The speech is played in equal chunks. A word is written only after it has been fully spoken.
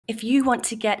If you want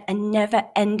to get a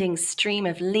never-ending stream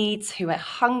of leads who are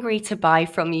hungry to buy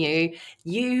from you,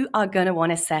 you are going to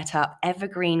want to set up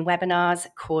evergreen webinars,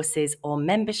 courses, or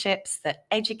memberships that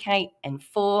educate,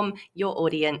 inform your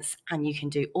audience, and you can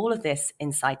do all of this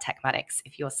inside Tekmatix.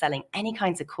 If you're selling any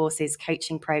kinds of courses,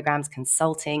 coaching programs,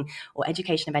 consulting, or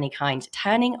education of any kind,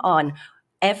 turning on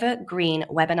evergreen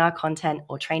webinar content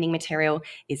or training material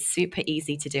is super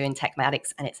easy to do in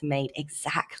Tekmatix, and it's made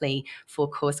exactly for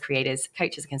course creators,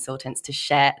 coaches, and consultants to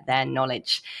share their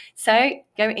knowledge. So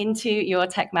go into your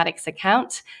Tekmatix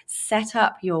account, set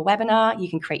up your webinar. You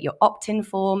can create your opt-in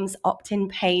forms, opt-in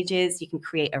pages. You can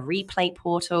create a replay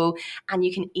portal, and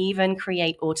you can even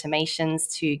create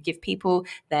automations to give people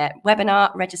their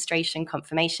webinar registration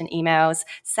confirmation emails,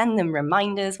 send them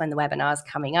reminders when the webinar is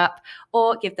coming up,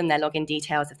 or give them their login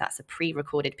details if that's a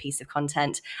pre-recorded piece of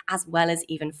content, as well as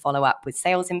even follow up with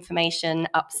sales information,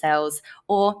 upsells,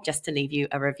 or just to leave you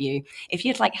a review. If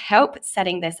you'd like help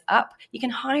setting this up, you can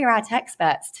hire our tech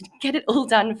experts to get it all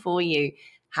done for you.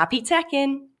 Happy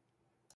teching!